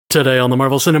Today on the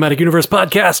Marvel Cinematic Universe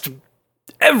podcast,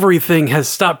 everything has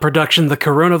stopped production. The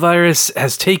coronavirus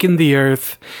has taken the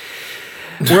Earth.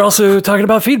 We're also talking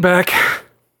about feedback.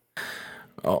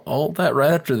 All that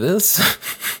right after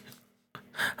this?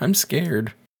 I'm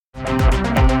scared.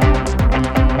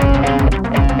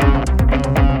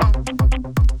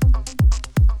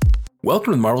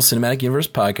 Welcome to the Marvel Cinematic Universe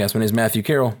podcast. My name is Matthew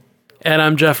Carroll. And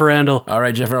I'm Jeff Randall. All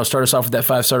right, Jeff Randall, start us off with that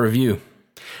 5-star review.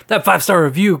 That 5-star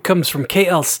review comes from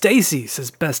KL Stacy,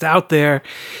 says best out there.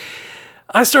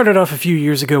 I started off a few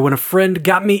years ago when a friend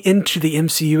got me into the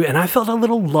MCU and I felt a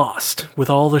little lost with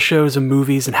all the shows and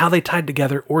movies and how they tied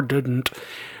together or didn't.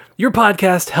 Your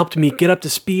podcast helped me get up to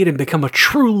speed and become a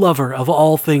true lover of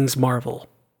all things Marvel.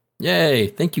 Yay.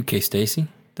 Thank you, K. Stacy.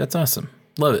 That's awesome.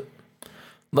 Love it.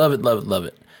 Love it, love it, love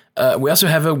it. We also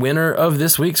have a winner of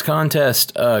this week's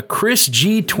contest, Chris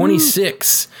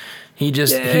G26.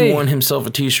 He won himself a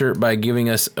t-shirt by giving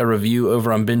us a review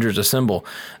over on Bingers Assemble.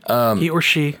 He or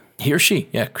she. He or she,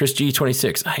 yeah, Chris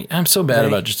G26. I'm so bad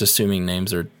about just assuming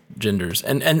names or genders.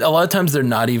 And a lot of times they're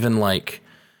not even like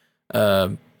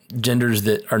genders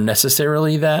that are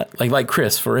necessarily that. Like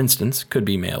Chris, for instance, could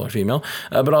be male or female.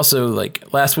 But also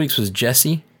like last week's was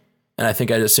Jessie. And I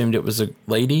think I assumed it was a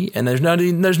lady, and there's not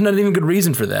even good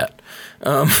reason for that.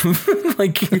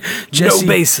 Like Jessie, no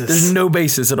basis. There's no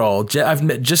basis at all. I've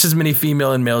met just as many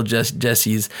female and male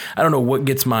Jessies. I don't know what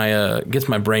gets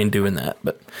my brain doing that,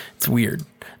 but it's weird.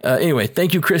 Anyway,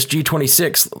 thank you, Chris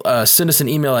G26. Send us an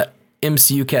email at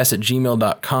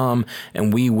mcucast@gmail.com,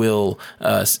 and we will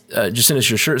just send us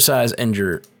your shirt size and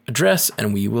your address,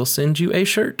 and we will send you a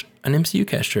shirt, an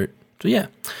MCUcast shirt. So yeah.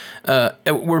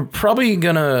 We're probably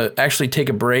going to actually take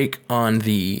a break on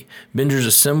the Bingers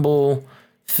Assemble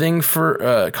thing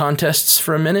for contests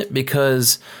for a minute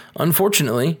because,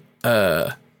 unfortunately,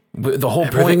 the whole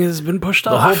Everything has been pushed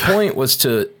off. The whole point was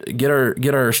to get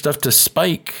our stuff to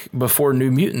spike before New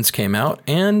Mutants came out,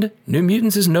 and New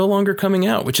Mutants is no longer coming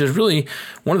out, which is really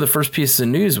one of the first pieces of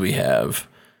news we have.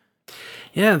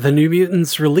 Yeah, the New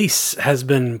Mutants release has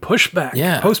been pushed back,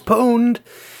 postponed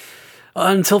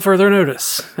until further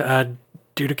notice,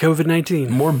 due to COVID-19.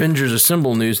 More Bingers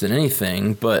Assemble news than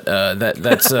anything, but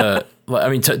that's I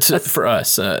mean, for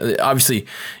us, obviously,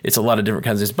 it's a lot of different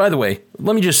kinds of things. By the way,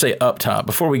 let me just say up top,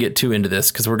 before we get too into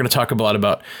this, because we're going to talk a lot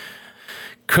about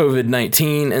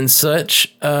COVID-19 and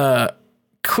such,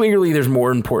 clearly there's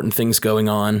more important things going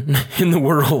on in the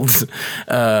world,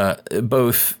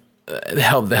 both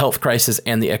the health crisis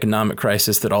and the economic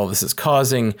crisis that all this is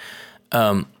causing,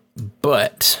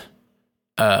 but...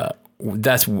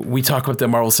 we talk about the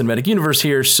Marvel Cinematic Universe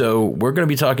here, so we're going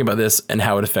to be talking about this and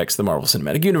how it affects the Marvel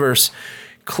Cinematic Universe.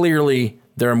 Clearly,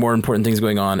 there are more important things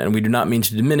going on, and we do not mean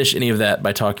to diminish any of that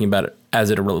by talking about it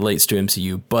as it relates to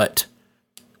MCU, but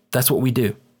that's what we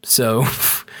do. So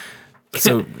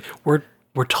we're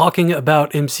talking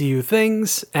about MCU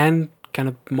things and kind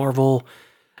of Marvel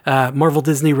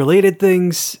Disney related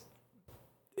things.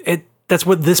 That's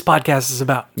what this podcast is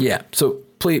about. Yeah. So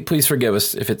please forgive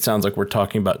us if it sounds like we're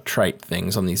talking about trite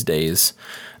things on these days.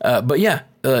 But yeah,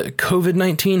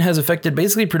 COVID-19 has affected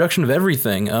basically production of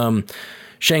everything.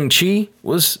 Shang-Chi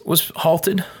was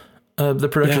halted. The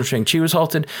production of Shang-Chi was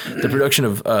halted. The production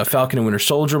of Falcon and Winter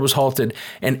Soldier was halted.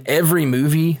 And every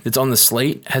movie that's on the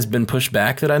slate has been pushed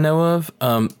back that I know of,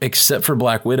 except for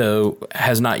Black Widow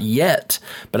has not yet.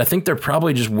 But I think they're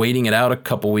probably just waiting it out a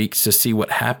couple weeks to see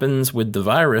what happens with the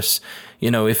virus. You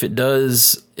know, if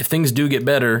things do get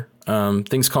better,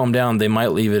 things calm down, they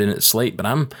might leave it in its slate. But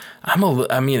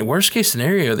I mean, worst case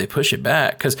scenario, they push it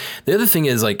back. Because the other thing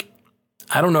is, like,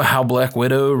 I don't know how Black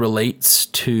Widow relates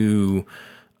to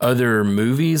other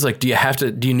movies. Like, do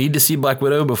you need to see Black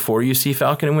Widow before you see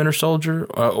Falcon and Winter Soldier?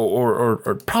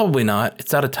 Or probably not.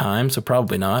 It's out of time, so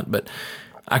probably not. But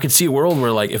I could see a world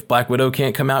where, like, if Black Widow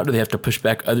can't come out, do they have to push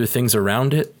back other things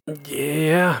around it?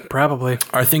 Yeah, probably.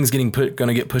 Are things going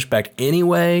to get pushed back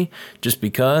anyway, just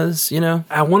because, you know?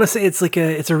 I want to say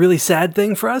it's a really sad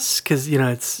thing for us because, you know,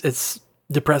 it's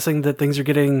depressing that things are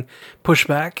getting pushed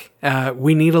back.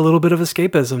 We need a little bit of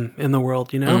escapism in the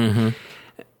world, you know? Mm-hmm.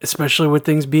 Especially with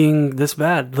things being this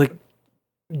bad. Like,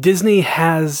 Disney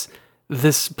has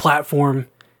this platform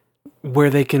where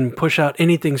they can push out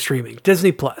anything streaming.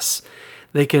 Disney Plus.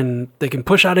 They can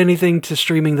push out anything to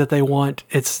streaming that they want.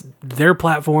 It's their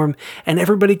platform, and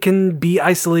everybody can be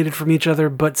isolated from each other,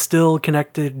 but still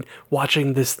connected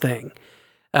watching this thing.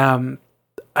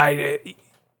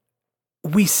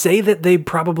 We say that they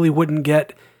probably wouldn't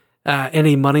get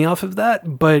any money off of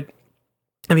that, but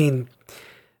I mean,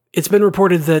 it's been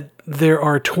reported that there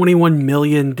are 21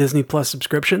 million Disney Plus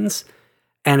subscriptions,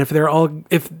 and if they're all paying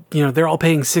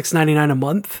 $6.99 a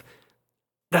month,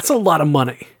 That's a lot of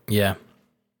money. Yeah.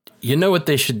 You know what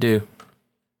they should do?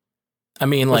 I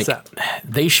mean, What's like, that?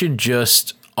 they should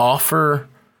just offer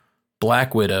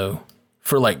Black Widow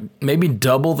for like maybe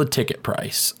double the ticket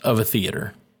price of a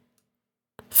theater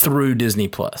through Disney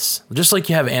Plus. Just like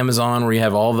you have Amazon where you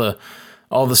have all the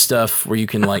stuff where you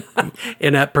can like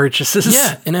in-app purchases.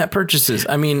 Yeah, in-app purchases.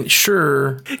 I mean,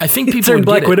 sure. I think people turn would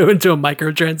Black get Widow into a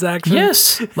microtransaction.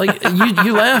 Yes. Like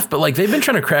you laugh, but like they've been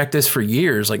trying to crack this for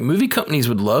years. Like movie companies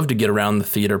would love to get around the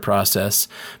theater process,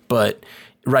 but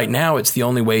right now it's the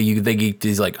only way they get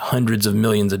these like hundreds of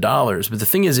millions of dollars. But the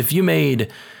thing is, if you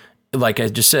made, like I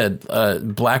just said,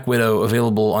 Black Widow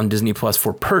available on Disney Plus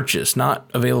for purchase, not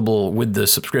available with the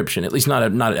subscription, at least not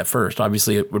at first.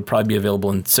 Obviously, it would probably be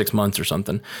available in 6 months or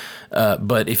something.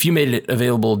 But if you made it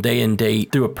available day and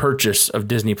date through a purchase of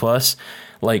Disney Plus,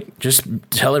 like just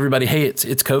tell everybody, hey, it's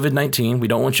COVID-19. We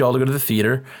don't want you all to go to the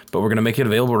theater, but we're going to make it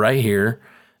available right here.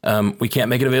 We can't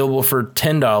make it available for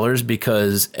 $10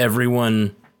 because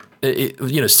everyone...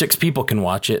 6 people can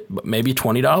watch it, but maybe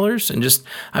 $20, and just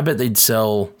I bet they'd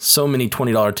sell so many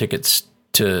 $20 tickets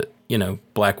to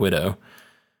Black Widow,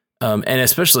 and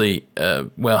especially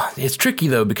it's tricky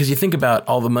though because you think about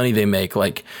all the money they make.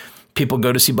 Like people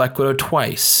go to see Black Widow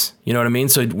twice, you know what I mean?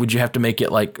 So would you have to make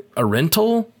it like a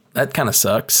rental? That kind of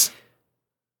sucks.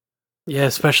 Yeah,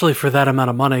 especially for that amount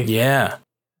of money. Yeah,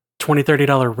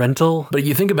 $20-$30 rental. But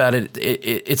you think about it,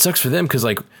 it sucks for them because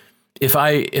like. If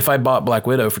I bought Black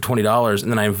Widow for $20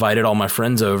 and then I invited all my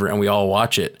friends over and we all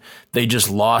watch it, they just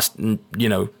lost,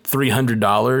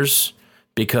 $300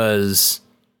 because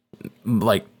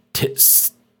like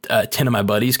 10 of my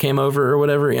buddies came over or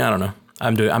whatever. Yeah, I don't know.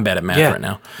 I'm bad at math right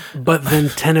now. But then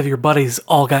 10 of your buddies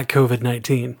all got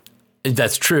COVID-19.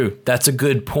 That's true. That's a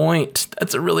good point.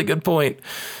 That's a really good point.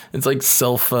 It's like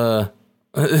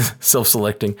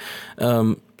self-selecting.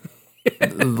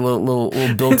 little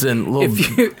built-in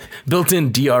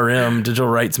built-in DRM, digital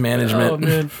rights management. Oh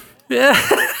man, yeah.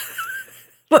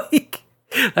 Like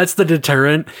that's the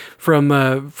deterrent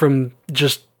from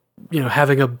just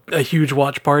having a huge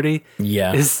watch party.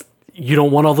 Yeah, is you don't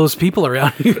want all those people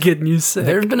around you getting you sick.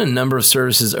 There have been a number of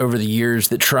services over the years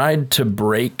that tried to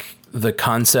break the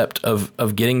concept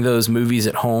of getting those movies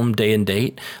at home day and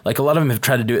date. Like a lot of them have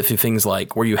tried to do it through things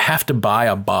like where you have to buy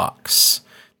a box.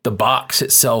 The box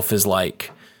itself is like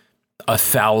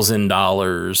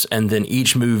 $1,000, and then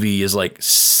each movie is like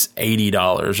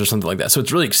 $80 or something like that. So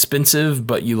it's really expensive,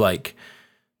 but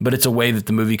it's a way that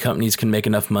the movie companies can make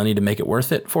enough money to make it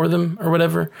worth it for them or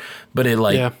whatever. But it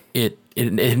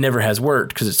never has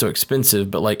worked because it's so expensive.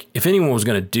 But like if anyone was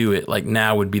going to do it, like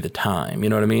now would be the time.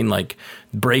 You know what I mean? Like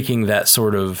breaking that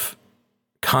sort of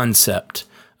concept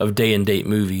of day and date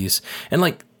movies and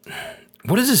like.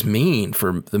 What does this mean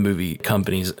for the movie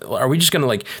companies? Are we just going to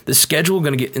like the schedule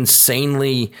going to get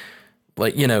insanely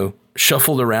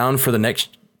shuffled around for the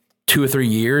next 2 or 3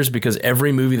 years because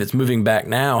every movie that's moving back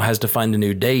now has to find a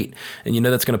new date. And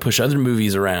that's going to push other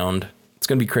movies around. It's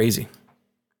going to be crazy.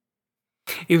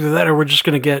 Either that or we're just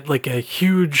going to get like a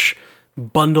huge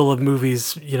bundle of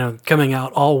movies, coming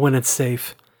out all when it's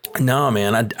safe. No,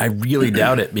 man, I really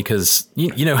doubt it because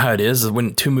you know how it is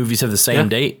when 2 movies have the same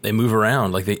date, they move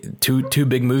around. Like two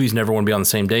big movies never want to be on the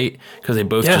same date because they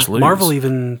both just lose. Marvel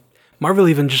even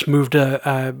just moved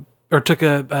or took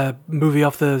a movie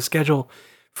off the schedule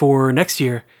for next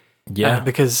year. Yeah,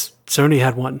 because Sony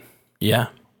had one. Yeah,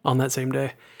 on that same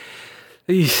day.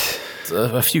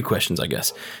 A few questions, I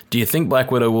guess. Do you think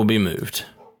Black Widow will be moved?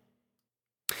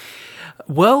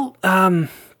 Well,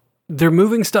 they're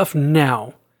moving stuff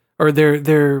now. Or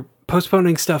they're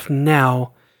postponing stuff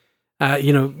now,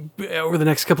 over the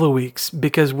next couple of weeks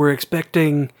because we're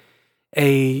expecting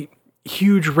a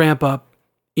huge ramp up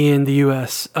in the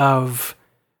U.S. of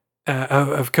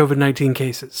COVID-19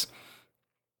 cases.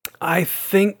 I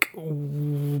think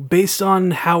based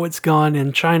on how it's gone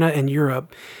in China and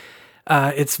Europe,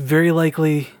 it's very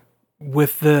likely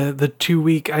with the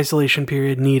 2-week isolation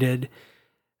period needed,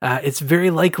 it's very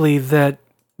likely that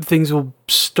things will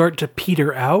start to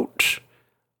peter out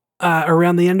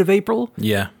around the end of April.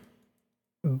 Yeah.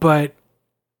 But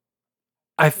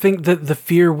I think that the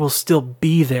fear will still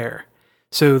be there.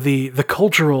 So the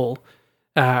cultural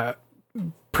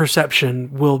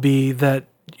perception will be that,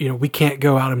 we can't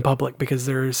go out in public because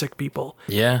there are sick people.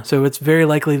 Yeah. So it's very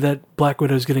likely that Black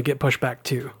Widow is going to get pushed back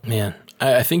too. Man,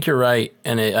 I think you're right.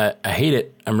 And I hate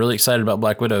it. I'm really excited about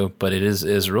Black Widow, but it is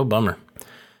a real bummer.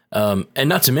 And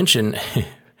not to mention...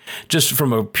 Just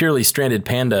from a purely Stranded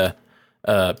Panda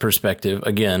perspective,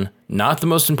 again, not the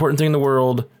most important thing in the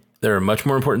world. There are much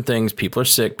more important things. People are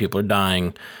sick. People are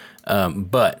dying.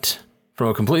 But from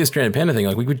a completely stranded panda thing.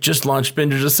 Like we could just launch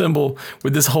Bingers Assemble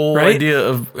with this whole idea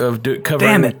of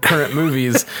covering current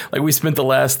movies. Like we spent the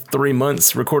last 3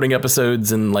 months recording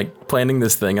episodes and like planning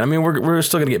this thing. I mean, we're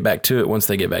still gonna get back to it once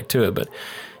they get back to it, but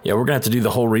yeah, we're gonna have to do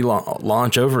the whole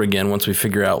relaunch over again once we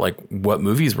figure out like what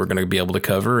movies we're gonna be able to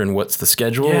cover and what's the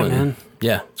schedule. Yeah, and man.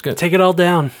 Yeah, it's good. Take it all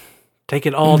down. Take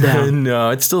it all down. No,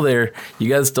 it's still there. You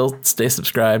guys still stay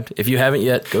subscribed. If you haven't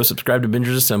yet, go subscribe to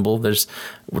Bingers Assemble.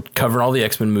 We're covering all the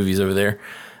X-Men movies over there.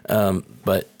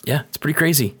 But yeah, it's pretty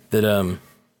crazy that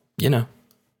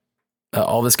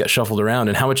all this got shuffled around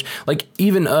and how much, like,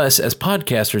 even us as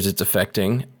podcasters, it's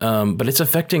affecting. But it's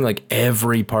affecting like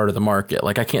every part of the market.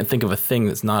 Like I can't think of a thing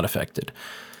that's not affected.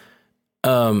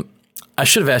 I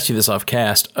should have asked you this off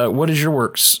cast. What is your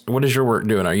work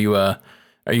doing? Are you going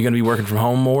to be working from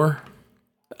home more?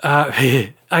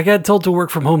 I got told to work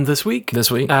from home this week.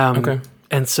 Okay.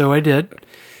 And so I did.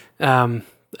 I'm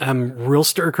real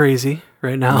stir crazy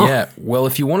right now. Yeah. Well,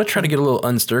 if you want to try to get a little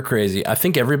unstir crazy, I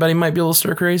think everybody might be a little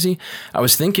stir crazy. I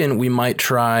was thinking we might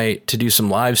try to do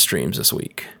some live streams this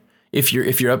week. If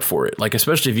you're up for it, like,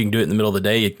 especially if you can do it in the middle of the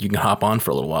day, you can hop on for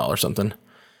a little while or something.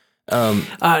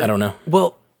 I don't know.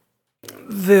 Well,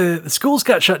 the schools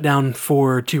got shut down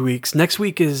for 2 weeks. Next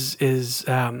week is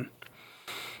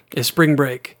spring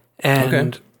break,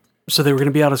 and so they were going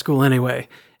to be out of school anyway.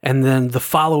 And then the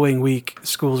following week,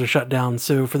 schools are shut down.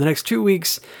 So for the next 2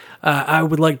 weeks, I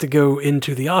would like to go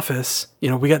into the office.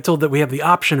 We got told that we have the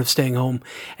option of staying home,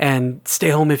 and stay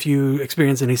home if you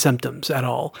experience any symptoms at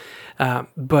all.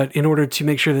 But in order to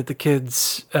make sure that the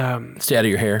kids stay out of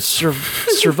your hair,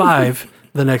 survive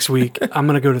the next week, I'm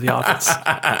going to go to the office.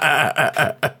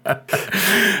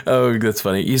 Oh, that's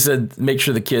funny. You said make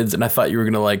sure the kids, and I thought you were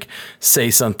going to like say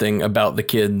something about the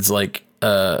kids, like,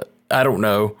 I don't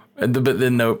know. But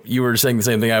then no, you were saying the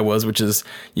same thing I was, which is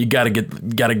you got to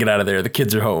get out of there. The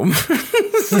kids are home.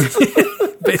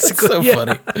 Basically, so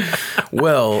funny.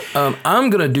 Well,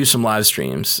 I'm going to do some live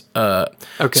streams. Okay.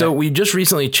 So we just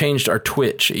recently changed our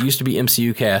Twitch. It used to be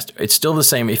MCU Cast. It's still the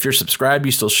same. If you're subscribed,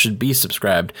 you still should be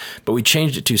subscribed. But we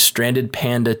changed it to Stranded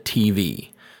Panda TV.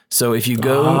 So if you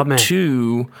go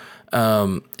to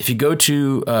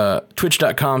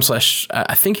twitch.com/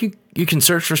 I think you can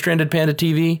search for Stranded Panda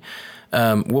TV.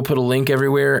 We'll put a link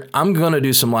everywhere. I'm going to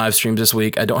do some live streams this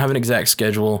week. I don't have an exact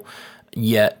schedule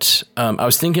yet. I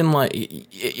was thinking, like,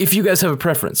 if you guys have a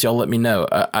preference, y'all let me know.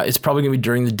 It's probably going to be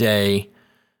during the day.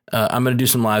 I'm going to do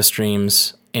some live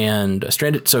streams and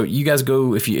Stranded. So you guys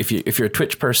go, if you're a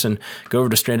Twitch person, go over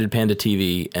to Stranded Panda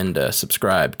TV and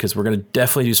subscribe, because we're going to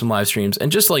definitely do some live streams.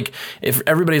 And just like, if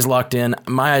everybody's locked in,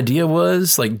 my idea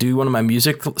was like do one of my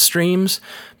music streams,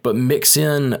 but mix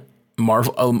in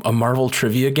a Marvel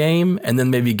trivia game, and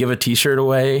then maybe give a T-shirt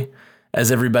away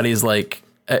as everybody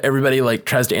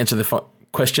tries to answer the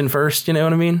question first. You know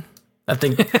what I mean? I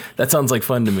think that sounds like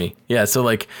fun to me. Yeah. So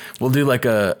like we'll do like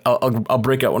I'll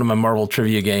break out one of my Marvel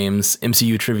trivia games,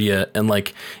 MCU trivia, and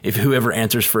like if whoever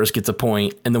answers first gets a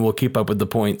point, and then we'll keep up with the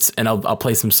points, and I'll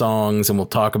play some songs, and we'll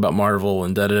talk about Marvel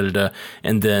and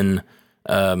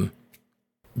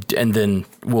and then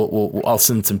I'll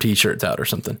send some T-shirts out or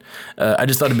something. I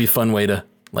just thought it'd be a fun way to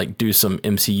like do some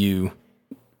MCU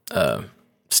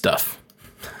stuff.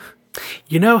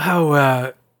 You know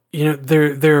how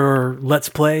there are Let's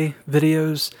Play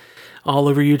videos all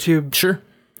over YouTube? Sure.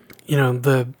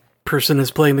 The person is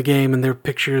playing the game and their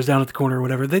picture is down at the corner or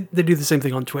whatever. They do the same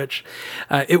thing on Twitch.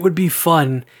 It would be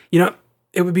fun.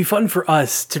 It would be fun for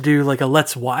us to do like a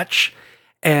Let's Watch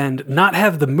and not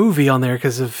have the movie on there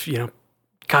because of,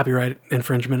 copyright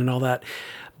infringement and all that,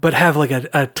 but have like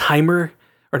a timer,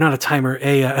 or not a timer,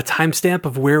 a timestamp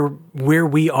of where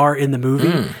we are in the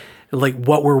movie, like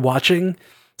what we're watching,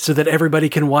 so that everybody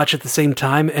can watch at the same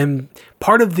time. And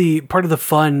part of the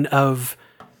fun of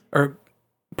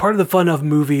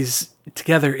movies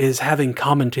together is having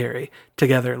commentary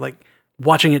together, like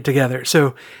watching it together.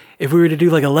 So if we were to do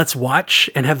like a Let's Watch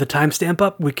and have the timestamp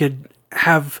up, we could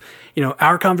have,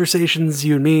 our conversations,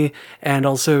 you and me, and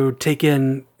also take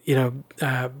in,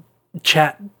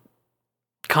 chat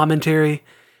commentary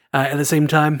at the same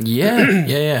time.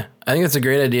 Yeah. I think that's a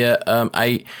great idea.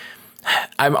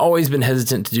 I've always been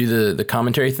hesitant to do the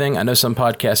commentary thing. I know some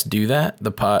podcasts do that,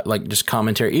 like just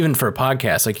commentary, even for a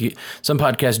podcast. Like some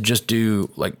podcasts just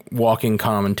do like walking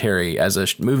commentary as a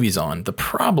movie's on. The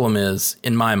problem is,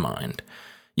 in my mind,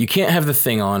 you can't have the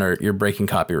thing on or you're breaking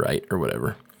copyright or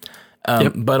whatever.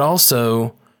 Yep. But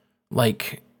also,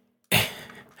 like,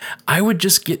 I would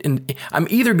just I'm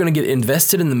either going to get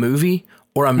invested in the movie,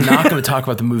 or I'm not going to talk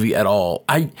about the movie at all.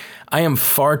 I am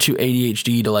far too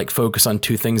ADHD to like focus on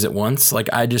two things at once. Like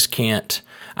I just can't.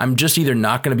 I'm just either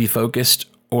not going to be focused,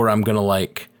 or I'm going to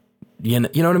like, you know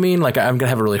what I mean? Like I'm going to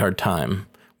have a really hard time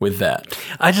with that.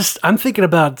 I'm thinking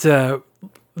about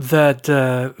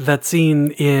that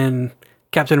scene in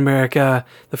Captain America: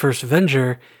 The First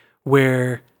Avenger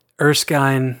where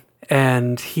Erskine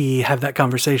and he have that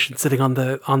conversation sitting on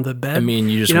the bed. I mean,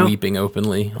 you just weeping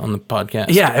openly on the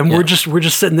podcast. Yeah, and we're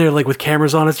just sitting there like with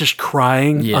cameras on us, just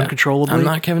crying uncontrollably. I'm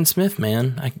not Kevin Smith,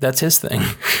 man. That's his thing.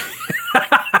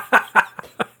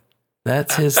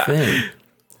 That's his thing.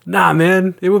 Nah,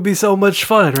 man, it would be so much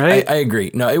fun, right? I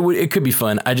agree. No, it could be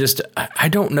fun. I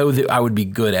don't know that I would be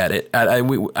good at it.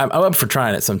 I'm up for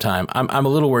trying it sometime. I'm a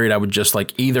little worried I would just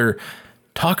like either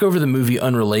talk over the movie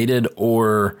unrelated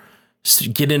or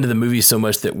get into the movie so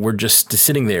much that we're just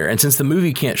sitting there. And since the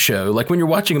movie can't show, like when you're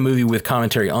watching a movie with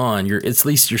commentary on, at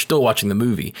least you're still watching the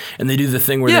movie. And they do the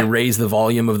thing where they raise the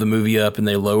volume of the movie up and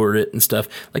they lower it and stuff.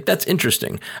 Like that's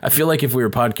interesting. I feel like if we were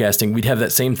podcasting, we'd have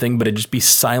that same thing, but it'd just be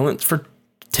silent for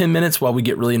 10 minutes while we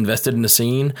get really invested in the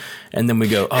scene. And then we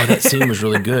go, oh, that scene was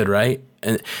really good, right?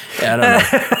 And I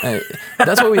don't know.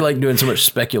 That's why we like doing so much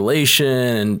speculation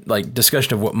and like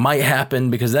discussion of what might happen,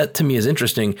 because that to me is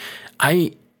interesting.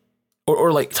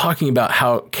 Or like talking about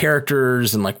how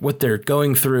characters and like what they're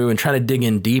going through and trying to dig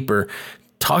in deeper.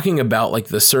 Talking about like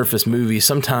the surface movie,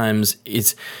 sometimes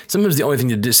the only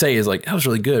thing to say is like, that was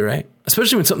really good, right?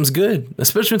 Especially when something's good.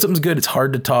 It's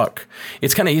hard to talk.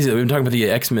 It's kind of easy. We've been talking about the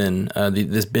X-Men,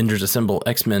 this Bingers Assemble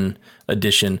X-Men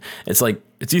edition. It's like,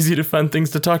 it's easy to find things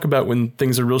to talk about when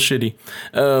things are real shitty.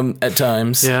 At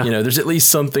times, there's at least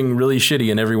something really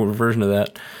shitty in every version of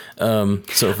that.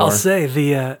 So far. I'll say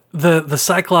the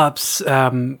Cyclops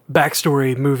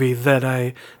backstory movie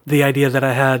the idea that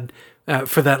I had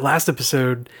for that last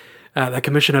episode, that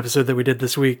commission episode that we did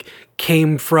this week,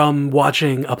 came from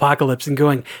watching Apocalypse and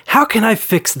going, how can I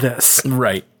fix this?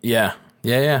 Right. Yeah.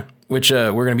 Which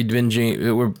we're going to be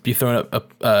binging. We'll be throwing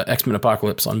up X-Men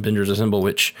Apocalypse on Bingers Assemble,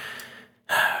 which,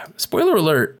 spoiler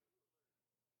alert,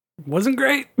 wasn't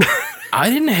great. I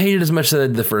didn't hate it as much as I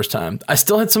did the first time. I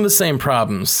still had some of the same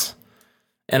problems.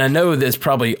 And I know there's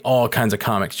probably all kinds of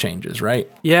comics changes, right?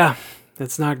 Yeah,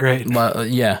 that's not great.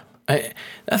 Yeah. I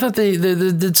thought they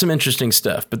did some interesting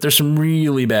stuff, but there's some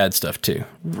really bad stuff too.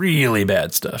 Really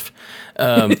bad stuff.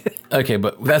 Okay,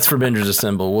 but that's for Bingers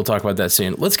Assemble. We'll talk about that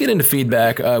soon. Let's get into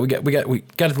feedback. We got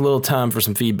a little time for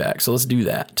some feedback, so let's do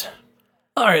that.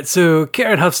 All right, so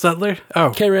Karen Huffstutler.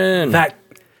 Oh, Karen.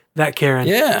 That Karen.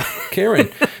 Yeah, Karen,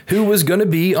 who was going to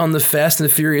be on the Fast and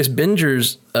the Furious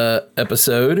Bingers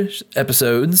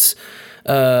episodes,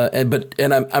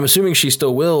 and I'm assuming she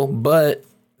still will, but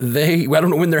I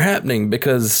don't know when they're happening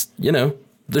because,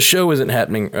 the show isn't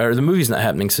happening or the movie's not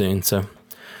happening soon. So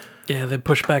yeah, they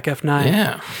push back F9.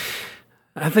 Yeah.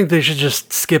 I think they should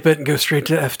just skip it and go straight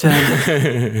to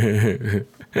F10.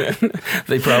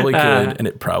 They probably could, and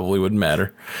it probably wouldn't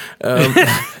matter.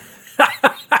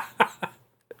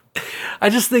 I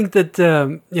just think that,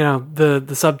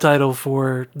 the subtitle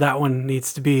for that one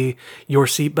needs to be Your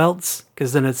Seatbelts,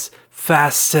 because then it's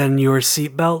Fasten Your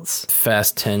Seatbelts.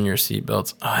 Fasten Your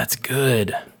Seatbelts. Oh, that's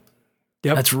good.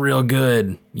 Yep. That's real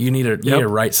good. You need to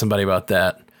write somebody about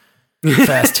that.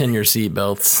 Fasten Your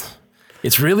Seatbelts.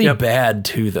 It's really bad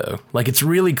too, though. Like, it's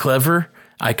really clever.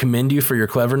 I commend you for your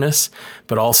cleverness,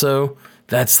 but also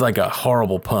that's like a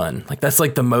horrible pun. Like, that's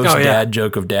like the most dad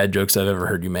joke of dad jokes I've ever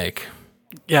heard you make.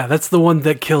 Yeah, that's the one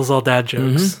that kills all dad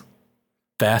jokes.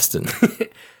 Mm-hmm.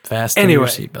 Fasten your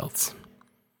seatbelts.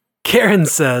 Karen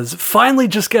says, finally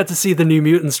just got to see the New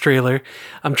Mutants trailer.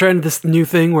 I'm trying this new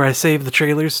thing where I save the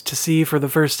trailers to see for the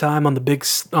first time on the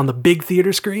big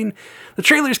theater screen. The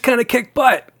trailers kind of kick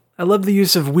butt. I love the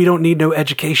use of "we don't need no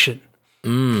education."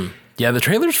 Yeah, the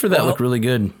trailers for that look really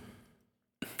good.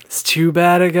 It's too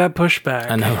bad it got pushed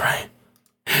back. I know, right?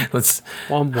 I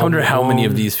wonder how many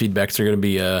of these feedbacks are going to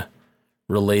be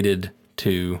related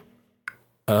to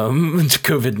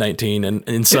COVID-19 and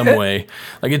in some way.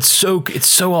 Like, it's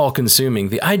so all consuming.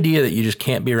 The idea that you just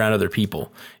can't be around other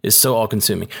people is so all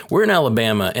consuming. We're in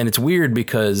Alabama, and it's weird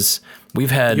because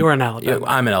we've had... You're in Alabama.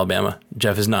 I'm in Alabama.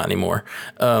 Jeff is not anymore.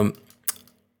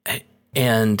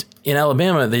 And in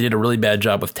Alabama, they did a really bad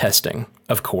job with testing,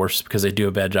 of course, because they do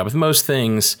a bad job with most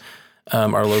things,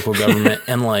 our local government.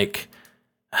 And like,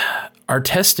 our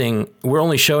testing, we're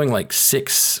only showing like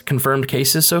 6 confirmed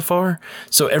cases so far.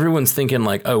 So everyone's thinking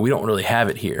like, oh, we don't really have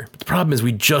it here. But the problem is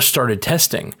we just started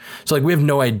testing. So like, we have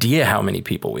no idea how many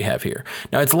people we have here.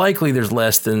 Now, it's likely there's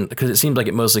less than, because it seems like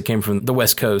it mostly came from the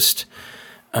West Coast,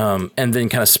 and then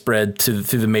kind of spread through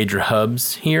the major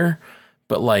hubs here.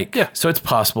 But like, so it's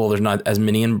possible there's not as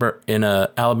many in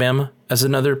Alabama as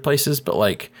in other places. But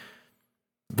like,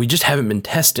 we just haven't been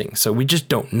testing, so we just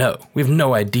don't know. We have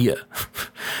no idea.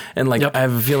 And like, I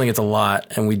have a feeling it's a lot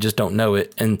and we just don't know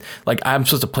it. And like, I'm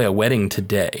supposed to play a wedding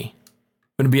today.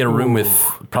 I'm going to be in a room with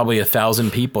probably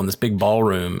 1,000 people in this big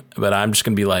ballroom, but I'm just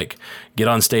going to be like, get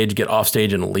on stage, get off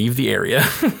stage, and leave the area,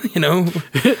 you know?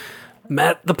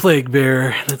 Matt the Plague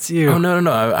Bearer, that's you. Oh,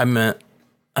 no. I meant,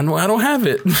 I don't have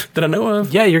it that I know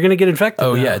of. Yeah, you're going to get infected.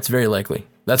 Oh, yeah, it's very likely.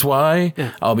 That's why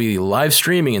I'll be live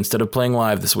streaming instead of playing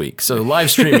live this week. So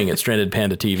live streaming at Stranded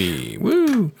Panda TV.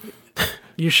 Woo!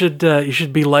 You should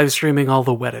be live streaming all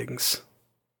the weddings.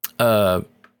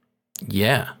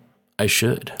 Yeah, I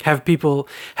should. Have people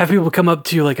come up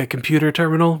to like a computer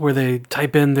terminal where they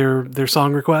type in their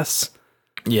song requests.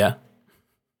 Yeah.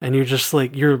 And you're just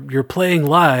like you're playing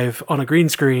live on a green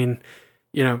screen,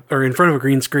 you know, or in front of a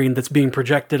green screen that's being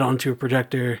projected onto a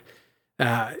projector.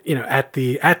 You know, at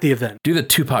the event. Do the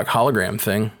Tupac hologram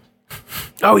thing.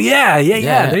 Oh yeah.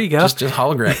 There you go. Just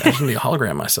hologram. I just need a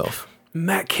hologram myself.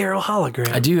 Matt Carroll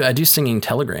hologram. I do singing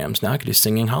telegrams. Now I could do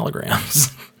singing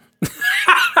holograms.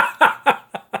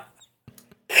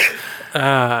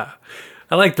 I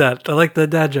like that. I like the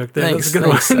dad joke there. Thanks, that's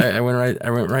a good one. I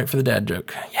went right for the dad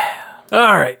joke. Yeah.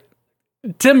 All right.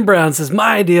 Tim Brown says,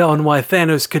 my idea on why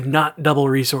Thanos could not double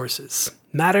resources.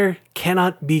 Matter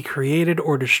cannot be created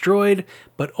or destroyed,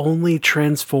 but only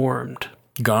transformed.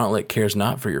 Gauntlet cares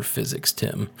not for your physics,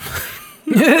 Tim.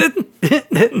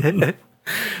 The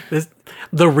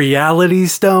reality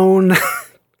stone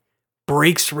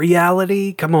breaks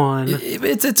reality. Come on.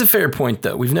 It's a fair point,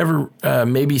 though. We've never,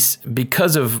 maybe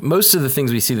because of most of the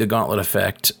things we see the Gauntlet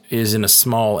effect is in a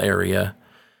small area.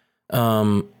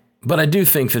 But I do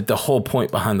think that the whole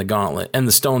point behind the Gauntlet and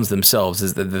the stones themselves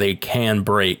is that they can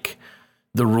break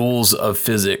the rules of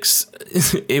physics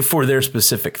for their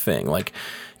specific thing. Like,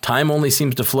 time only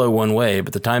seems to flow one way,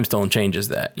 but the time stone changes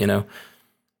that, you know?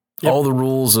 Yep. All the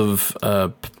rules of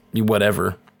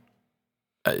whatever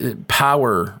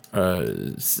power,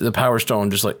 the power stone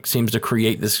just like seems to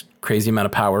create this crazy amount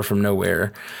of power from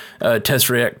nowhere.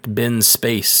 Tesseract bends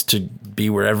space to be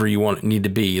wherever you need to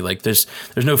be. Like there's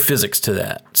no physics to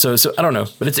that. So I don't know,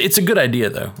 but it's a good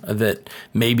idea though, that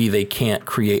maybe they can't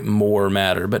create more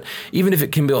matter, but even if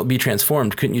it can be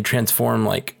transformed, couldn't you transform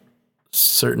like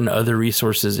certain other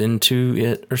resources into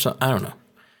it or something? I don't know,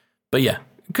 but yeah,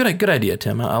 good idea,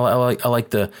 Tim. I like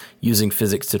the using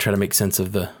physics to try to make sense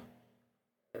of this.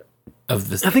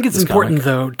 I think it's important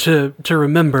though to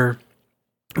remember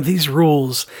these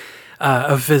rules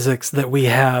of physics that we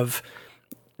have.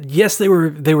 Yes, they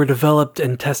were developed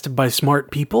and tested by smart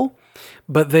people,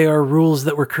 but they are rules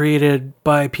that were created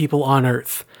by people on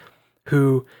Earth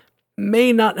who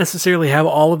may not necessarily have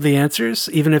all of the answers,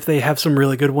 even if they have some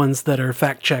really good ones that are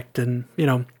fact-checked and, you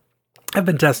know, have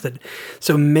been tested.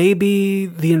 So maybe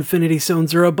the Infinity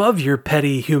Stones are above your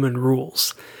petty human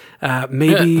rules.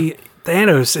 Maybe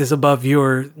Thanos is above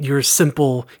your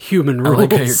simple human rules. I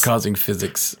like how you're causing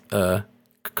physics,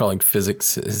 calling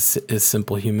physics is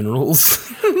simple human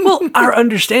rules. Well, our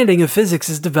understanding of physics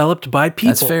is developed by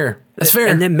people. That's fair.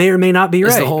 And that may or may not be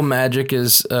right. The whole magic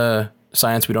is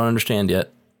science we don't understand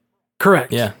yet.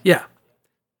 Correct. Yeah. Yeah.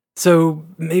 So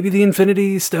maybe the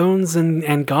Infinity Stones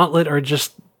and Gauntlet are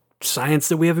just science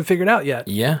that we haven't figured out yet.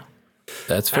 Yeah.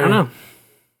 That's fair. I don't know.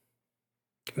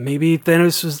 Maybe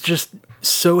Thanos was just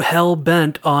so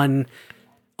hell-bent on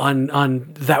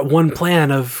that one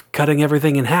plan of cutting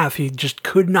everything in half, he just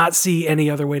could not see any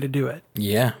other way to do it.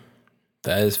 Yeah,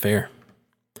 that is fair.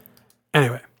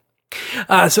 Anyway,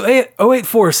 so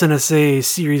 084 sent us a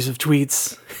series of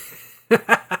tweets.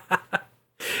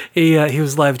 He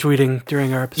was live tweeting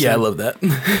during our episode. Yeah, I love that.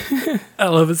 I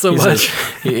love it so much.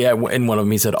 Yeah, in one of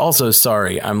them he said, also,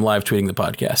 sorry, I'm live tweeting the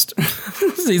podcast.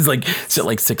 He's like, sent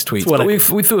like 6 tweets, but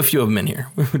we threw a few of them in here.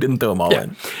 We didn't throw them all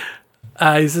in.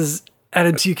 He says, at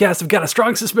MCU Cast, I've got a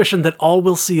strong suspicion that all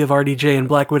we'll see of RDJ and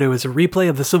Black Widow is a replay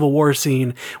of the Civil War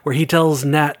scene where he tells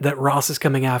Nat that Ross is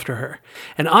coming after her.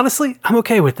 And honestly, I'm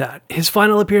okay with that. His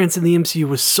final appearance in the MCU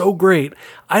was so great,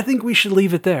 I think we should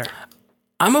leave it there.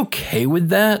 I'm okay with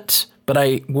that, but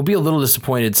I will be a little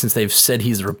disappointed since they've said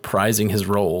he's reprising his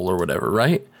role or whatever,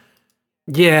 right?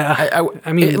 Yeah.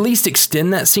 I mean, at least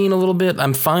extend that scene a little bit.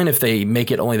 I'm fine if they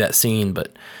make it only that scene,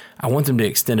 but I want them to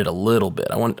extend it a little bit.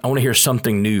 I want to hear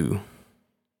something new.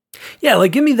 Yeah,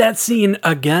 like give me that scene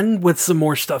again with some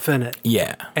more stuff in it.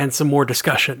 Yeah. And some more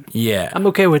discussion. Yeah. I'm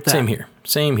okay with that.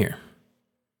 Same here.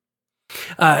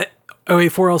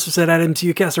 084 also said at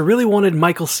MCU Cast, I really wanted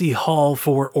Michael C. Hall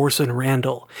for Orson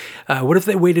Randall. What if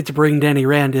they waited to bring Danny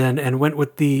Rand in and went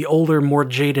with the older, more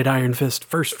jaded Iron Fist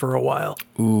first for a while?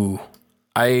 Ooh,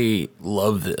 I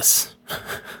love this.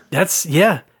 That's,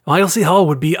 yeah. Michael C. Hall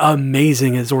would be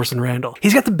amazing as Orson Randall.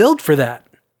 He's got the build for that.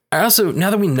 I also, now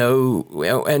that we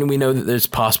know, and we know that it's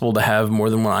possible to have more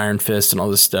than one Iron Fist and all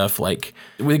this stuff, like,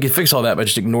 we could fix all that by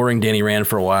just ignoring Danny Rand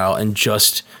for a while and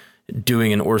just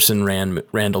doing an Orson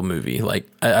Randall movie. Like,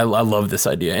 I love this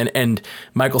idea. And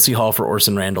Michael C. Hall for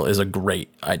Orson Randall is a great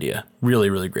idea. Really,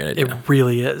 really great idea. It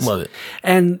really is. Love it.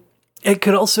 And it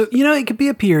could also, it could be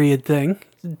a period thing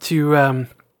to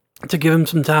give him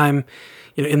some time.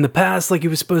 In the past, like he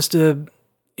was supposed to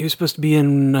be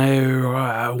in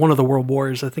one of the World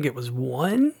Wars. I think it was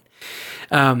one.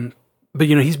 But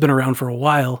he's been around for a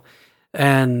while,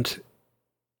 and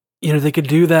they could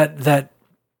do that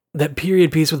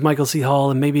period piece with Michael C.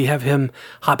 Hall and maybe have him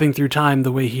hopping through time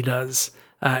the way he does,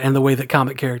 and the way that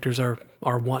comic characters are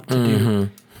wont to do.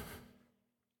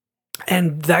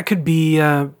 And that could be,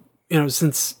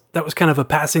 since that was kind of a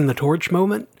passing the torch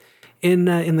moment in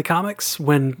the comics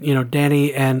when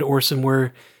Danny and Orson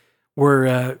were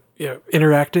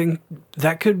interacting.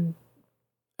 That could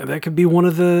be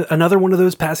another one of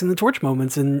those passing the torch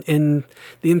moments in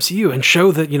the MCU, and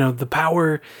show that the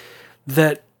power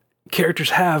that characters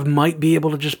have might be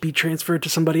able to just be transferred to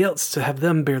somebody else to have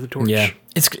them bear the torch. Yeah,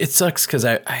 it sucks because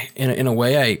I in a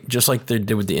way, I just like they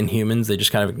did with the Inhumans, they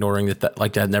just kind of ignoring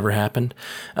that never happened,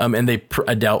 and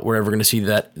I doubt we're ever going to see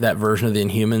that version of the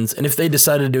Inhumans. And if they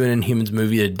decided to do an Inhumans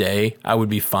movie today, I would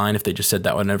be fine if they just said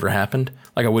that one never happened.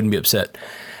 Like, I wouldn't be upset.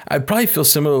 I'd probably feel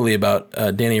similarly about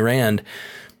Danny Rand,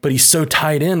 but he's so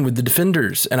tied in with the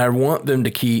Defenders, and I want them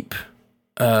to keep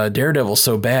Daredevil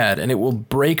so bad, and it will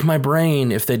break my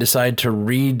brain if they decide to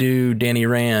redo Danny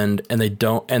Rand and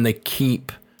they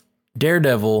keep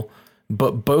Daredevil,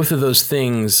 but both of those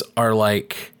things are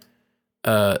like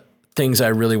things I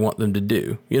really want them to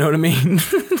do. You know what I mean?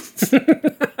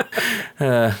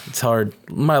 It's hard.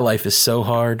 My life is so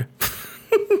hard.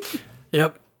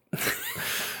 Yep.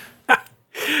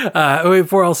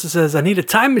 084 also says, I need a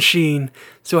time machine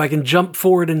so I can jump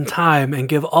forward in time and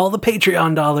give all the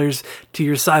Patreon dollars to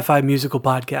your sci-fi musical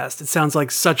podcast. It sounds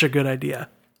like such a good idea.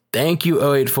 Thank you,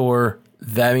 084.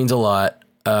 That means a lot.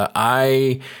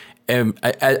 I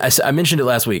mentioned it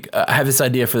last week. I have this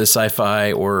idea for the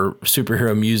sci-fi or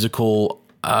superhero musical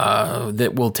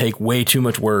that will take way too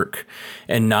much work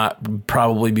and not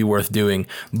probably be worth doing.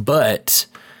 But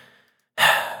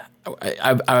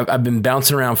I've been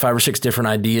bouncing around 5 or 6 different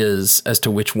ideas as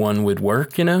to which one would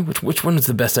work, which one is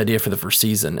the best idea for the first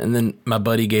season. And then my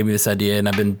buddy gave me this idea, and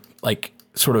I've been like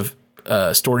sort of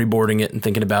storyboarding it and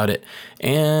thinking about it.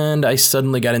 And I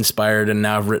suddenly got inspired, and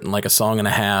now I've written like a song and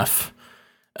a half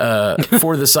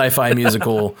for the sci-fi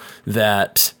musical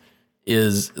that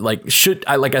is like,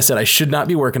 like I said, I should not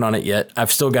be working on it yet.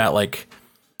 I've still got like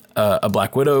a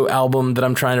Black Widow album that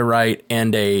I'm trying to write,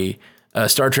 and a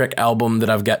Star Trek album that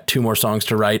I've got 2 more songs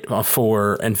to write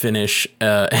for and finish.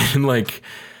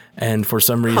 And for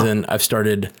some reason I've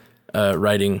started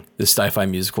writing the sci-fi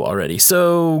musical already.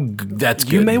 So that's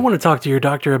good. You may want to talk to your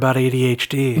doctor about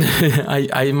ADHD.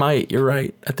 I might. You're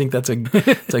right. I think it's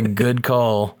a good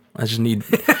call. I just need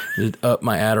to up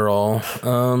my Adderall.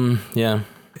 Yeah.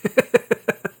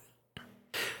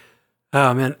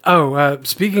 Oh, man.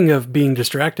 Speaking of being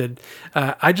distracted,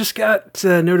 I just got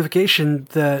a notification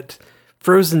that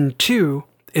Frozen 2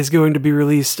 is going to be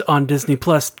released on Disney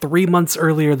Plus 3 months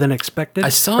earlier than expected. I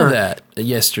saw that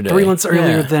yesterday. 3 months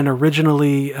earlier than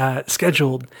originally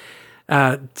scheduled,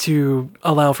 to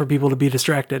allow for people to be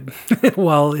distracted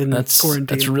while in quarantine.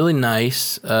 That's really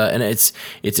nice. And it's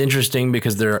interesting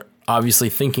because they're obviously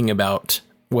thinking about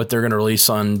what they're going to release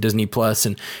on Disney Plus,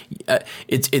 and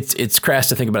it's crass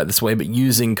to think about it this way, but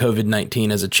using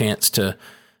COVID-19 as a chance to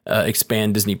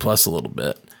expand Disney Plus a little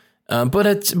bit. But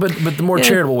the more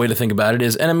charitable way to think about it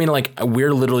is, and I mean, like,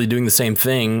 we're literally doing the same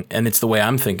thing, and it's the way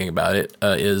I'm thinking about it,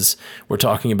 is we're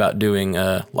talking about doing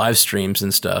live streams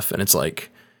and stuff, and it's like,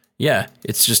 yeah,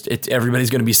 everybody's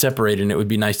going to be separated, and it would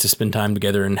be nice to spend time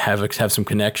together and have some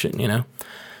connection,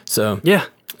 So yeah,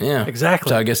 exactly.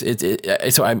 So I guess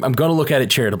so I'm going to look at it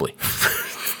charitably.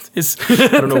 I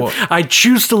don't know what. I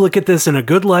choose to look at this in a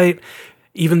good light,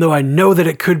 even though I know that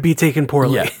it could be taken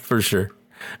poorly. Yeah, for sure.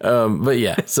 But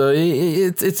yeah, so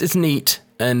it's neat,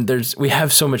 and we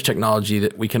have so much technology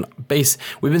that we can base.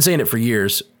 We've been saying it for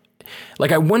years.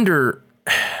 Like, I wonder,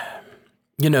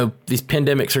 these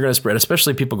pandemics are going to spread,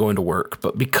 especially people going to work.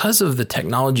 But because of the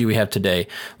technology we have today,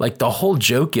 like, the whole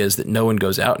joke is that no one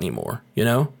goes out anymore.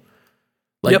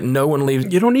 Like, no one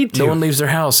leaves. You don't need to. No one leaves their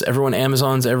house. Everyone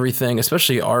Amazons everything,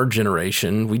 especially our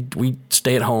generation. We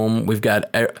stay at home. We got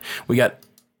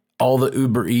all the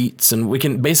Uber Eats, and we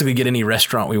can basically get any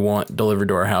restaurant we want delivered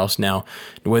to our house now.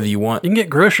 Whether you want, You can get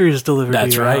groceries delivered to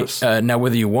your house. That's right. Now,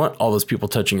 whether you want all those people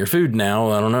touching your food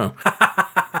now, I don't know.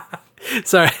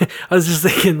 Sorry, I was just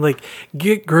thinking, like,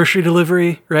 get grocery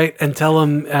delivery, right? And tell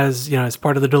them, as you know, as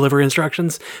part of the delivery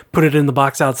instructions, put it in the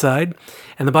box outside,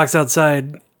 and the box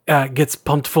outside gets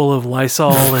pumped full of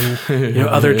Lysol and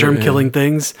other germ-killing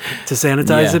things to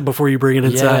sanitize it before you bring it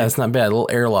inside. Yeah, it's not bad. A little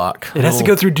airlock. It has to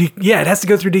go through. It has to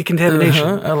go through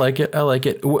decontamination. I like it.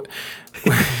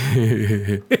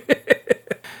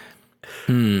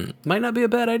 Might not be a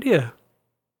bad idea.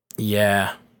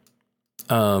 Yeah.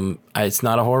 It's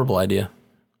not a horrible idea.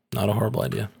 Not a horrible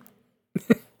idea.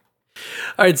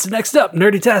 All right, so next up,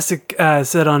 Nerdytastic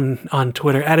said on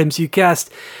Twitter, at MCUcast,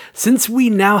 since we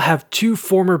now have two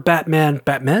former Batman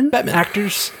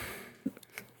actors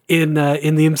in the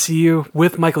MCU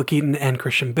with Michael Keaton and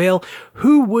Christian Bale,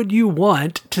 who would you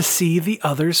want to see the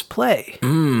others play?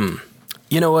 You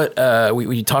know what?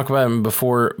 We talked about him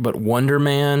before, but Wonder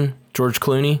Man, George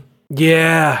Clooney.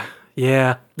 Yeah,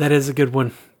 that is a good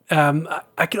one.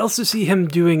 I could also see him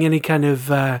doing any kind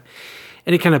of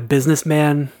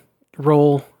businessman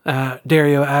role.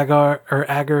 Dario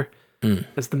Agar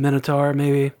as the Minotaur,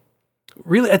 maybe.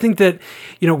 Really, I think that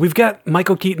we've got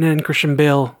Michael Keaton and Christian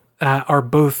Bale are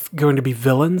both going to be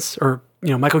villains, or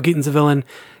Michael Keaton's a villain,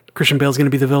 Christian Bale's going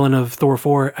to be the villain of Thor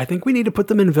 4. I think we need to put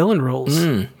them in villain roles.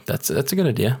 That's a good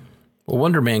idea. Well,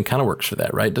 Wonder Man kind of works for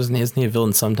that, right? Isn't he a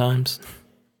villain sometimes?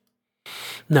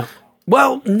 No.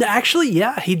 Well, actually,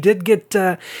 yeah, he did get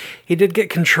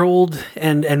controlled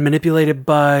and manipulated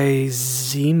by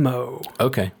Zemo.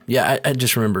 Okay, yeah, I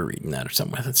just remember reading that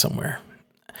somewhere.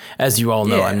 As you all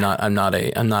know, yeah. I'm not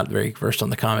very versed on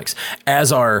the comics.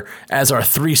 As our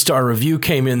 3-star review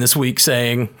came in this week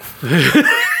saying, yeah,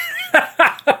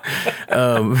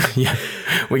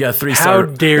 we got a 3-star. How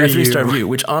dare you? 3-star review,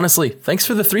 which honestly, thanks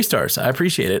for the 3 stars. I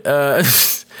appreciate it.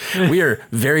 We are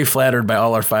very flattered by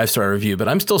all our 5-star review, but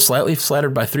I'm still slightly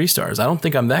flattered by 3 stars. I don't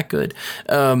think I'm that good.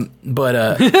 But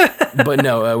no,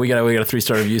 we got a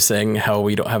 3-star review saying how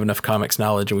we don't have enough comics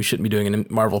knowledge and we shouldn't be doing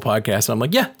a Marvel podcast. And I'm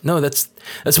like, yeah, no, that's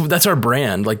our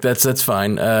brand. Like that's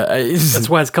fine. That's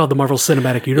why it's called the Marvel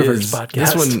Cinematic Universe podcast.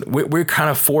 This one, we're kind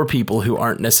of for people who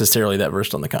aren't necessarily that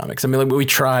versed on the comics. I mean, like, we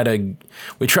try to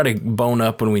bone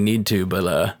up when we need to,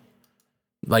 but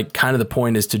like, kind of the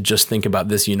point is to just think about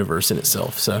this universe in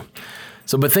itself. So,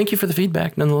 but thank you for the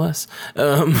feedback nonetheless.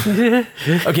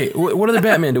 Okay, what other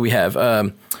Batman do we have?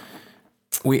 Val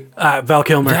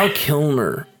Kilmer. Val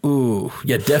Kilmer. Ooh,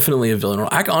 yeah, definitely a villain role.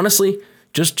 I honestly,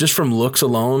 just from looks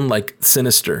alone, like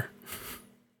Sinister.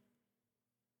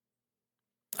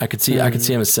 I could see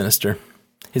him as Sinister.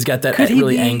 He's got that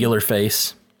really angular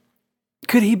face.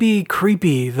 Could he be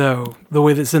creepy though, the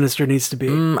way that Sinister needs to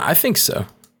be? I think so.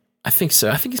 I think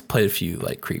he's played a few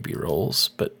like creepy roles,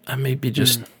 but I may be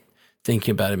just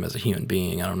thinking about him as a human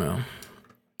being. I don't know.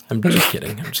 I'm just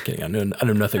kidding. I know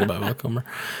nothing about Val Kilmer.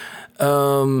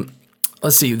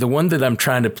 Let's see. The one that I'm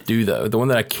trying to do though, the one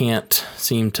that I can't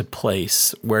seem to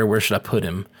place, where should I put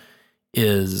him?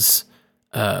 Is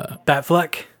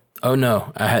Batfleck? Oh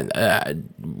no, I had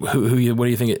who? What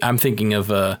do you think? I'm thinking of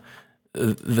the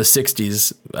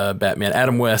 '60s Batman,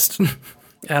 Adam West.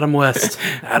 Adam West.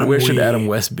 Where should Adam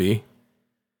West be?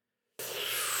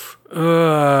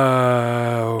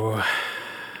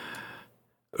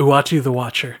 Uatu the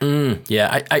Watcher.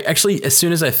 Yeah, I actually, as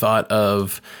soon as I thought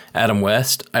of Adam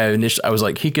West, I was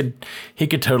like, he could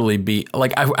totally be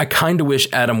like. I kind of wish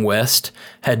Adam West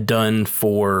had done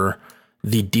for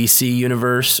the DC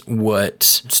universe what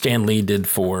Stan Lee did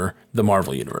for the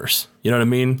Marvel universe. You know what I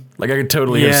mean? Like, I could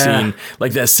totally have seen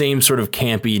like that same sort of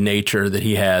campy nature that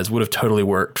he has would have totally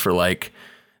worked for like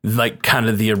kind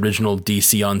of the original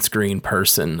DC on screen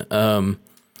person. But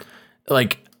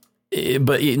he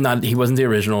wasn't the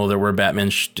original. There were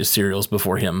Batman serials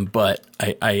before him, but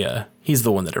he's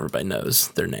the one that everybody knows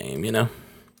their name, you know?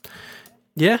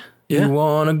 Yeah. You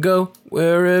wanna go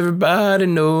where everybody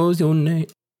knows your name.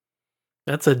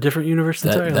 That's a different universe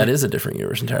entirely. That is a different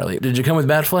universe entirely. Did you come with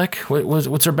Batfleck?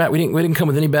 What's our bat? We didn't come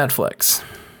with any Batflecks.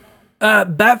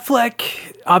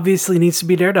 Batfleck obviously needs to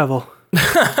be Daredevil.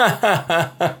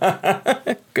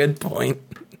 Good point.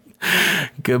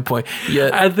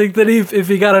 Yeah, I think that if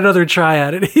he got another try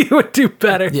at it, he would do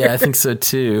better. Yeah, I think so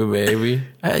too, maybe.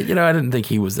 I didn't think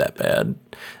he was that bad.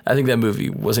 I think that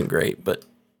movie wasn't great, but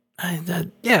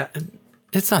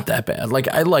it's not that bad. Like,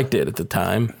 I liked it at the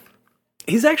time.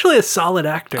 He's actually a solid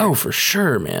actor. Oh, for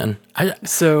sure, man.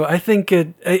 So I think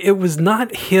it was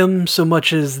not him so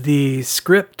much as the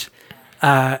script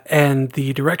and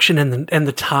the direction and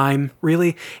the time.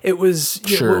 Really, it was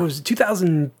Sure. what was it,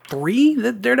 2003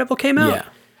 that Daredevil came out. Yeah,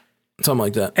 something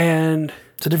like that. And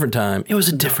It's a different time. It was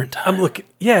a different time. I'm looking.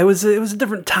 Yeah, it was a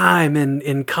different time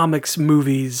in comics,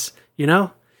 movies. You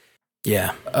know.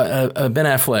 Yeah, a Ben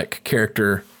Affleck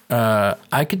character.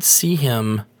 I could see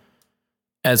him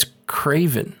as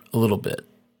Craven a little bit.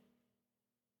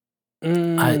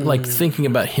 I like thinking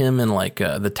about him in like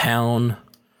The Town,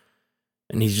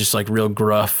 and he's just like real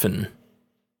gruff and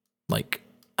like,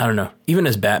 I don't know, even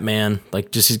as Batman, like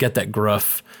just he's got that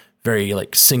gruff, very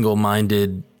like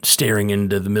single-minded, staring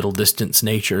into the middle distance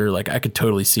nature. Like I could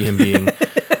totally see him being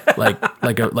like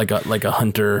a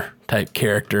hunter type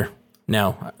character.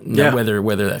 Now, whether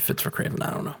that fits for Craven,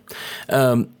 I don't know.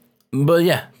 But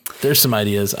yeah, there's some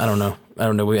ideas. I don't know.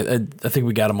 I think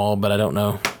we got them all, but I don't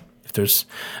know if there's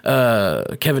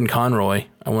Kevin Conroy.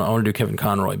 I want to do Kevin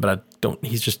Conroy, but I don't.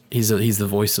 He's the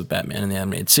voice of Batman in the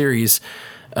animated series.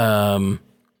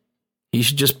 He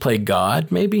should just play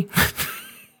God, maybe.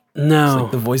 No,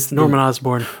 like the voice Norman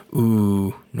Osborn.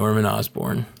 Ooh, Norman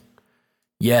Osborn.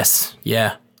 Yes,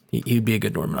 yeah. He'd be a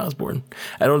good Norman Osborn.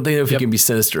 I don't think he can be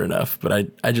sinister enough, but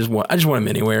I just want him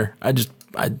anywhere. I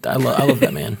love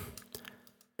that man.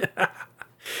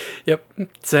 Yep,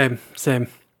 same.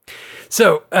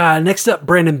 So next up,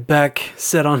 Brandon Beck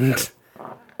said on.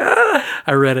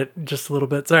 I read it just a little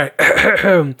bit. Sorry.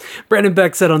 Brandon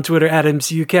Beck said on Twitter at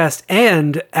MCUcast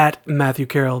and at Matthew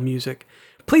Carroll Music,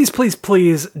 please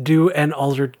do an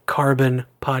Altered Carbon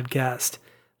podcast.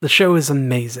 The show is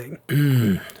amazing.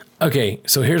 Okay,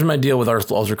 so here's my deal with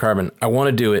Altered Carbon. I want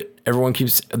to do it. Everyone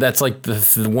keeps, that's like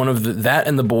the one of the, that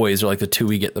and The Boys are like the two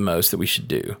we get the most that we should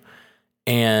do.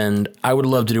 And I would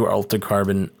love to do Altered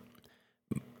Carbon.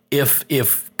 If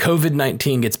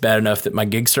COVID-19 gets bad enough that my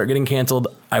gigs start getting canceled,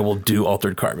 I will do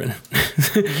Altered Carbon.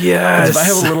 Yes. If I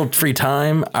have a little free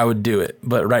time, I would do it.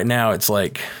 But right now it's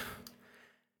like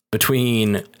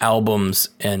between albums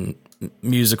and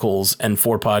musicals and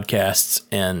 4 podcasts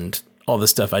and all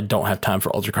this stuff, I don't have time for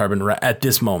Altered Carbon at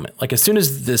this moment. Like as soon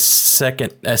as we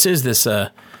get a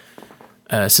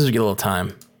little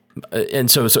time, and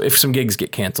so if some gigs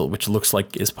get canceled, which looks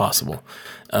like is possible,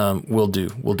 we'll do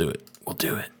it. We'll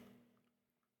do it.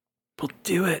 What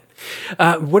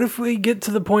if we get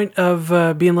to the point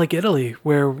of being like Italy,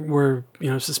 where we're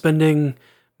suspending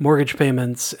mortgage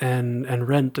payments and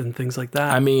rent and things like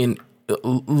that? I mean,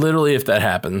 literally, if that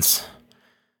happens,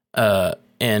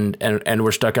 and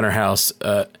we're stuck in our house,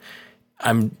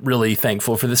 I'm really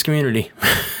thankful for this community.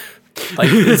 Like,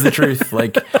 is the truth.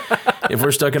 Like, if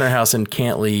we're stuck in our house and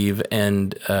can't leave,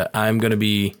 and I'm going to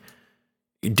be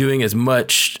doing as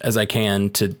much as I can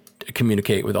to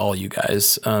communicate with all you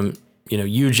guys.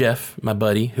 You, Jeff, my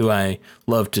buddy, who I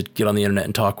love to get on the internet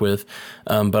and talk with,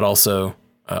 but also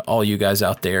all you guys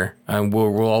out there.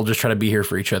 We'll all just try to be here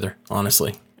for each other,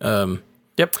 honestly.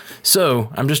 Yep.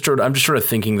 So I'm just sort of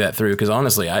thinking that through, because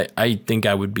honestly, I think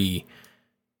it would be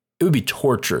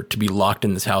torture to be locked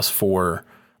in this house for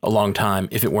a long time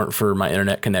if it weren't for my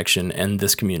internet connection and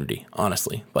this community.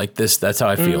 Honestly, like that's how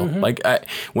I feel. Mm-hmm. Like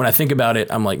when I think about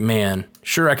it, I'm like, man,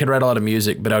 sure, I could write a lot of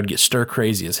music, but I would get stir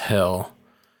crazy as hell.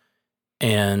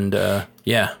 And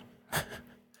yeah,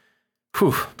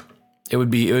 whew, it'd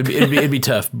be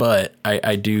tough. But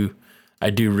I do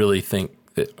really think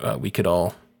that we could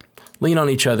all lean on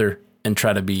each other and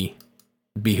try to be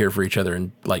here for each other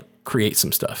and like create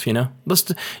some stuff.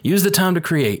 Let's use the time to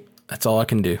create. That's all I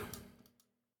can do.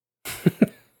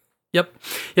 Yep.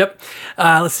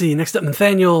 Let's see. Next up,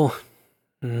 Nathaniel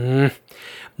Mlinar.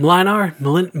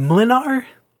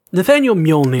 Nathaniel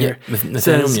Mjolnir. Yeah,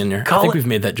 Nathaniel Mjolnir. I think we've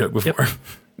made that joke before.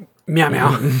 Yep.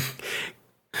 Meow.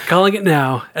 Calling it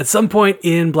now. At some point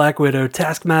in Black Widow,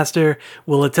 Taskmaster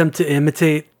will attempt to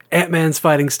imitate Ant-Man's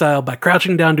fighting style by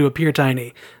crouching down to appear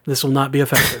tiny. This will not be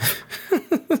effective.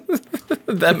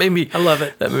 That made me. I love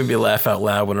it. That made me laugh out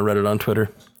loud when I read it on Twitter.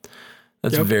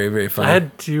 That's very, very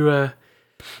funny.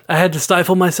 I had to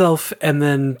stifle myself and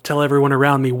then tell everyone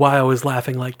around me why I was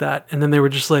laughing like that, and then they were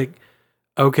just like,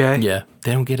 "Okay." Yeah,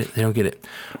 they don't get it.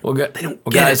 Well,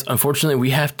 guys, unfortunately,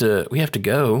 we have to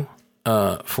go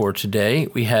for today.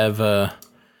 We have I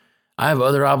have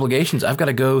other obligations. I've got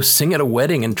to go sing at a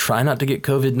wedding and try not to get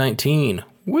COVID-19.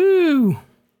 Woo!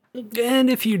 And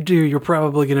if you do, you're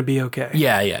probably going to be okay.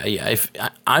 Yeah. If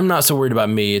I'm not so worried about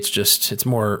me, it's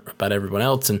more about everyone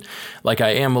else. And like, I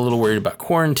am a little worried about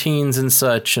quarantines and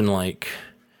such. And like,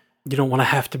 you don't want to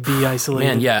have to be isolated.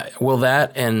 Man, yeah. Well,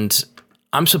 that, and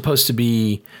I'm supposed to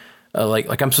be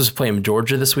I'm supposed to play in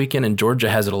Georgia this weekend, and Georgia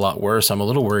has it a lot worse. I'm a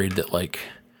little worried that like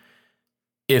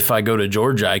if I go to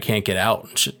Georgia, I can't get out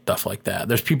and stuff like that.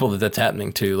 There's people that's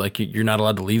happening to. Like, you're not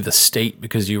allowed to leave the state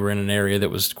because you were in an area that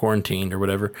was quarantined or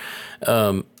whatever.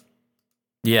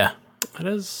 Yeah. That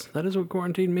is what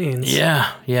quarantine means.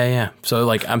 Yeah. So,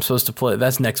 like, I'm supposed to play.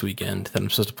 That's next weekend that I'm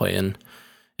supposed to play in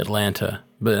Atlanta,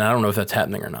 but I don't know if that's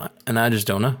happening or not, and I just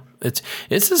don't know. This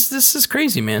is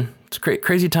crazy, man. It's a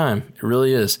crazy time. It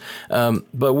really is.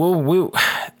 But we'll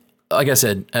like I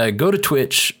said, go to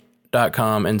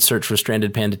Twitch.com and search for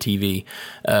Stranded Panda TV,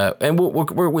 and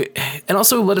and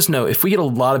also let us know if we get a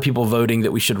lot of people voting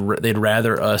that they'd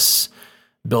rather us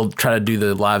try to do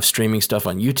the live streaming stuff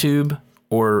on YouTube,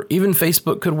 or even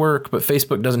Facebook could work, but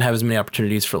Facebook doesn't have as many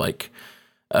opportunities for like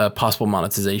possible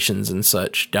monetizations and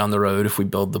such down the road if we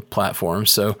build the platform.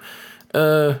 So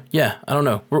yeah, I don't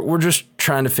know. We're just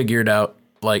trying to figure it out,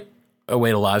 like a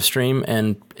way to live stream,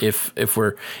 and if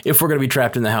we're going to be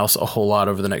trapped in the house a whole lot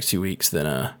over the next 2 weeks,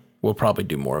 then we'll probably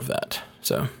do more of that.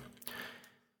 So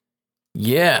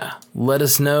yeah, let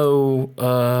us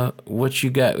know what you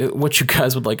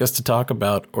guys would like us to talk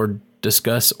about or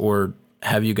discuss, or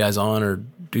have you guys on, or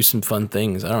do some fun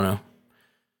things. I don't know.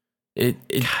 It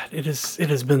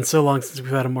has been so long since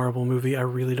we've had a Marvel movie. I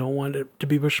really don't want it to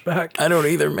be pushed back. I don't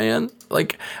either, man.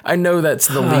 Like, I know that's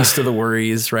the least of the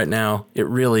worries right now. It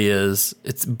really is.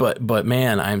 But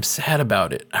man, I'm sad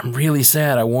about it. I'm really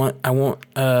sad. I want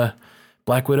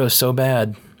Black Widow so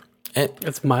bad.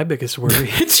 It's my biggest worry.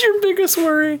 It's your biggest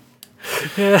worry.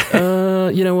 Yeah.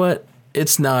 You know what?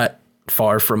 It's not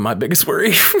far from my biggest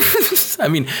worry. I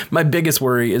mean, my biggest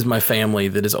worry is my family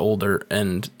that is older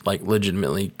and like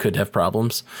legitimately could have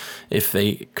problems if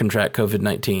they contract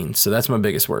COVID-19. So that's my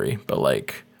biggest worry. But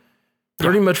like,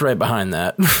 pretty much right behind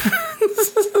that.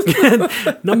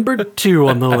 Number 2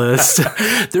 on the list.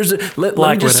 Let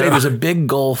me just say there's a big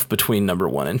gulf between number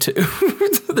 1 and 2.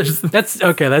 That's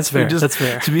okay. That's fair. That's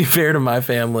fair. To be fair to my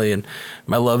family and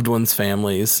my loved ones'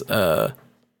 families, but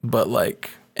like,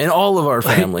 and all of our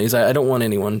families, I don't want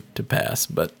anyone to pass,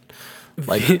 but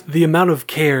like the amount of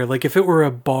care, like if it were a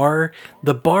bar,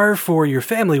 the bar for your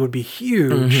family would be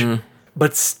huge,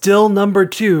 but still number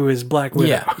 2 is Black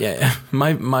Widow. Yeah.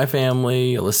 My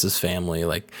family, Alyssa's family,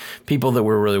 like people that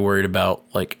we're really worried about,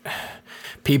 like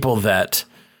people that,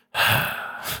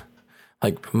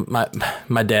 like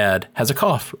my dad has a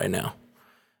cough right now.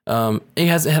 He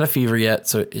hasn't had a fever yet,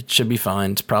 so it should be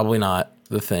fine. It's probably not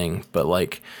the thing, but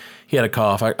like he had a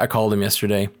cough. I called him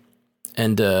yesterday,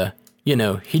 and you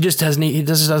know, he just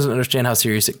doesn't understand how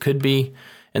serious it could be,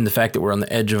 and the fact that we're on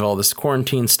the edge of all this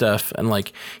quarantine stuff. And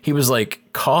like, he was like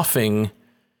coughing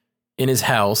in his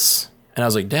house, and I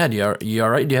was like, Dad, you all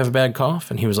right? Do you have a bad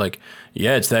cough? And he was like,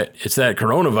 yeah, it's that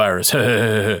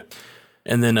coronavirus.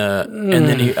 And then I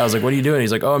was like, what are you doing?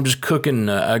 He's like, oh, I'm just cooking.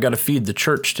 I got to feed the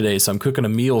church today, so I'm cooking a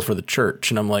meal for the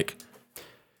church. And I'm like,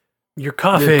 you're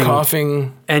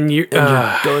coughing, and you're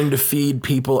going to feed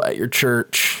people at your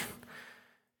church.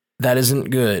 That isn't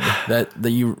good. That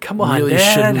you really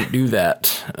Dad. shouldn't do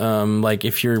that. Like,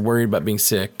 if you're worried about being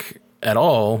sick at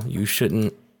all, you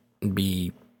shouldn't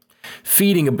be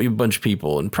feeding a bunch of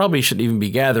people, and probably shouldn't even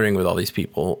be gathering with all these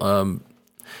people.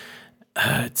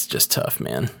 It's just tough,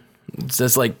 man. It's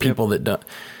just like people that don't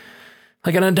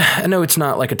like. I know it's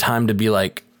not like a time to be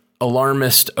like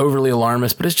overly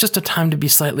alarmist, but it's just a time to be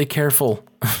slightly careful.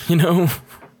 You know?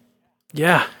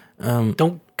 Yeah.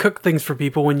 Don't cook things for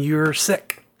people when you're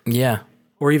sick. Yeah.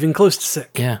 Or even close to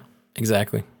sick. Yeah,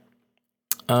 exactly.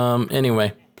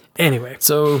 Anyway.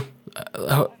 So,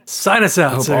 sign us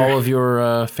out, I hope sir. all of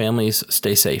your families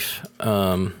stay safe.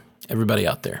 Everybody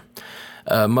out there.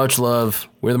 Much love.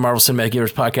 We're the Marvel Cinematic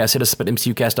Universe Podcast. Hit us up at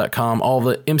MCUcast.com. All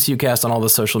the MCUcast on all the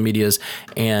social medias.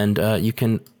 And you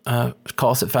can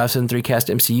call us at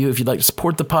 573-CAST-MCU. If you'd like to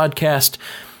support the podcast,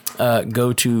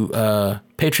 go to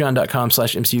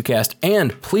patreon.com/MCUcast.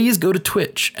 And please go to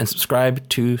Twitch and subscribe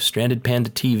to Stranded Panda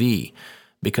TV,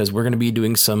 because we're going to be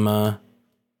doing some,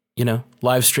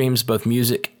 live streams, both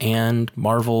music and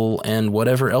Marvel and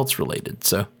whatever else related.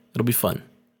 So it'll be fun.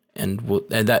 And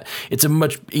that it's a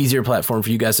much easier platform for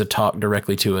you guys to talk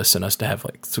directly to us and us to have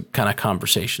like some kind of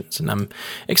conversations. And I'm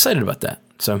excited about that.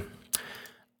 So,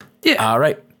 yeah. All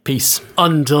right. Peace.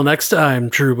 Until next time,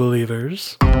 true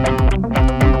believers.